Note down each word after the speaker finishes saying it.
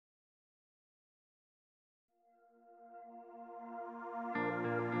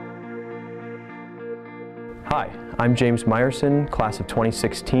Hi, I'm James Meyerson, class of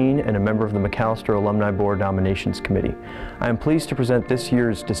 2016 and a member of the Macalester Alumni Board Nominations Committee. I am pleased to present this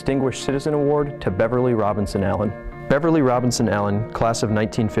year's Distinguished Citizen Award to Beverly Robinson Allen. Beverly Robinson Allen, class of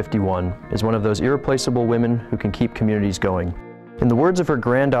 1951, is one of those irreplaceable women who can keep communities going. In the words of her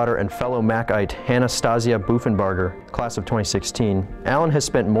granddaughter and fellow Macite, Anastasia Buffenbarger, class of 2016, Allen has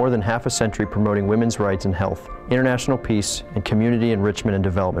spent more than half a century promoting women's rights and health, international peace, and community enrichment and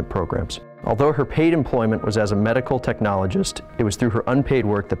development programs. Although her paid employment was as a medical technologist, it was through her unpaid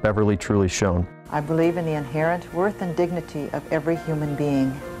work that Beverly truly shone. I believe in the inherent worth and dignity of every human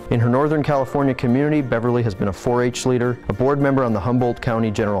being. In her Northern California community, Beverly has been a 4-H leader, a board member on the Humboldt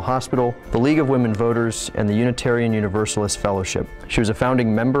County General Hospital, the League of Women Voters, and the Unitarian Universalist Fellowship. She was a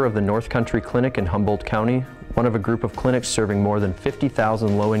founding member of the North Country Clinic in Humboldt County, one of a group of clinics serving more than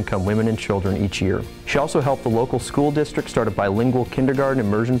 50,000 low-income women and children each year. She also helped the local school district start a bilingual kindergarten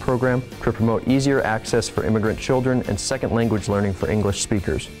immersion program to promote easier access for immigrant children and second language learning for English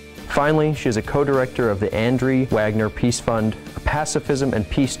speakers. Finally, she is a co-director of the Andrew Wagner Peace Fund, a pacifism and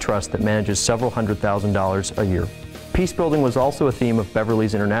peace trust that manages several $100,000 a year. Peace building was also a theme of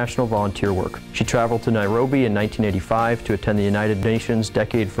Beverly's international volunteer work. She traveled to Nairobi in 1985 to attend the United Nations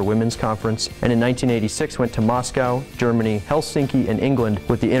Decade for Women's Conference, and in 1986 went to Moscow, Germany, Helsinki, and England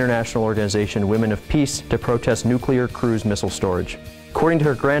with the international organization Women of Peace to protest nuclear cruise missile storage. According to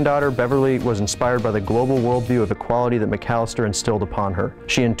her granddaughter, Beverly was inspired by the global worldview of equality that Macalester instilled upon her.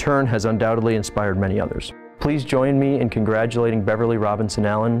 She in turn has undoubtedly inspired many others. Please join me in congratulating Beverly Robinson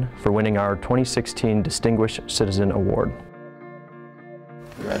Allen for winning our 2016 Distinguished Citizen Award.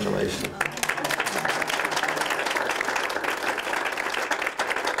 Congratulations.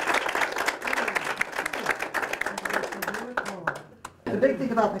 The big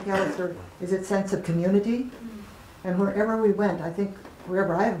thing about Macalester is its sense of community. And wherever we went, I think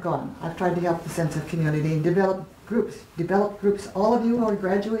wherever I have gone, I've tried to help the sense of community and develop groups. All of you who are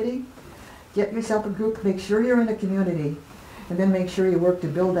graduating, get yourself a group, make sure you're in a community, and then make sure you work to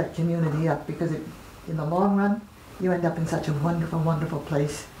build that community up, because in the long run, you end up in such a wonderful, wonderful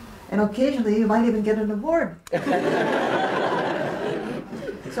place. And occasionally, you might even get an award.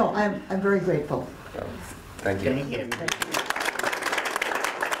 So I'm very grateful. Thank you. Thank you.